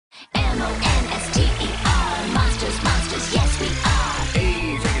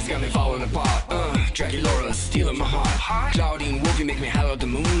wanna steal my heart. Clouding wolf, you make me holler at the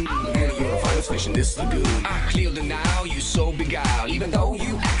moon. Girl, you're a finest fish in this lagoon. I clear the now, you so beguiled, even though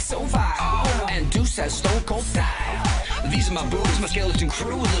you act so vile. And Deuce has stone cold style. These are my boobs, my skeleton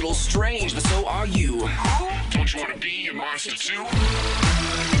crew. A little strange, but so are you. Don't you wanna be a monster too?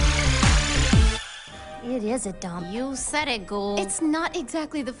 It is a dump. You said it, Ghoul. It's not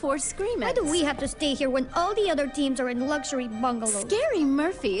exactly the Four Screamers. Why do we have to stay here when all the other teams are in luxury bungalows? Scary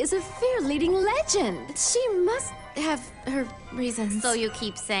Murphy is a fear-leading legend. She must have her reasons. So you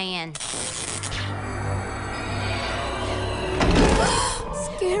keep saying.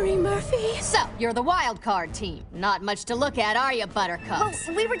 Scary Murphy? So, you're the wild card team. Not much to look at, are you, Buttercups?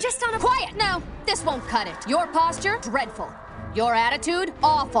 Oh, we were just on a... Quiet now! This won't cut it. Your posture, dreadful. Your attitude,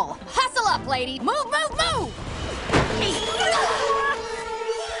 awful. Hustle up, lady. Move, move, move!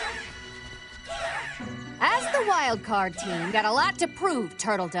 As the wild card team, got a lot to prove,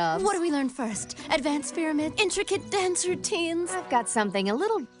 Turtle Doves. What do we learn first? Advanced pyramid, intricate dance routines. I've got something a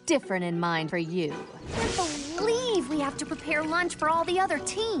little different in mind for you. I can't believe we have to prepare lunch for all the other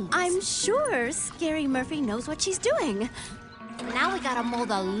teams. I'm sure Scary Murphy knows what she's doing. Now we gotta mow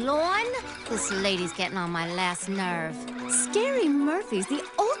the lawn? This lady's getting on my last nerve. Scary Murphy's the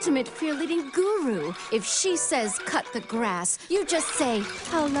ultimate fear-leading guru. If she says cut the grass, you just say,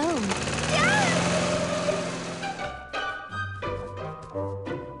 how low?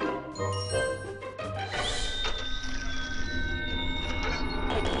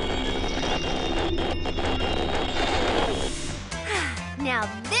 Now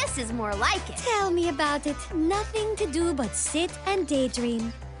this is more like it. Tell me about it. Nothing to do but sit and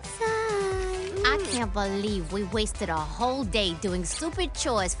daydream. I can't believe we wasted a whole day doing stupid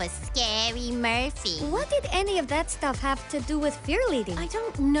chores for Scary Murphy. What did any of that stuff have to do with fear leading? I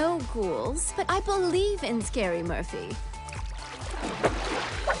don't know, ghouls, but I believe in Scary Murphy.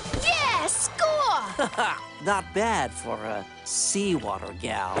 Yes! Score! Not bad for a seawater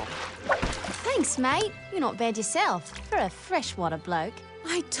gal. Thanks, mate. You're not bad yourself for a freshwater bloke.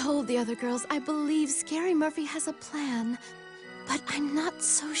 I told the other girls I believe Scary Murphy has a plan, but I'm not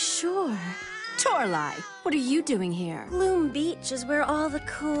so sure. Torlai, what are you doing here? Bloom Beach is where all the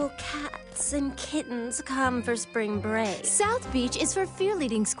cool cats and kittens come for spring break. South Beach is for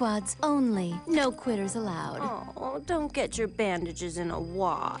fear-leading squads only. No quitters allowed. Oh, don't get your bandages in a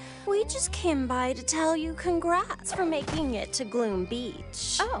wad. We just came by to tell you congrats for making it to Gloom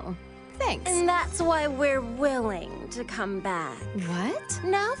Beach. Oh, thanks. And that's why we're willing to come back. What?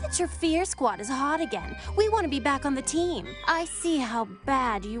 Now that your fear squad is hot again, we want to be back on the team. I see how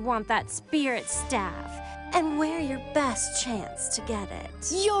bad you want that spirit staff, and we're your best chance to get it.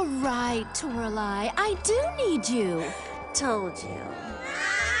 You're right, Torlai. I do need you. Told you.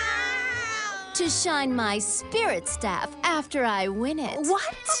 To shine my spirit staff after I win it.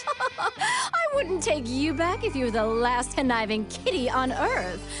 What? I wouldn't take you back if you were the last conniving kitty on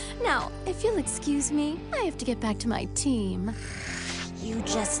Earth. Now, if you'll excuse me, I have to get back to my team. You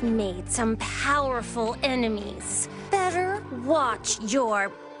just made some powerful enemies. Better watch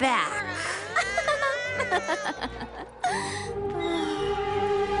your back.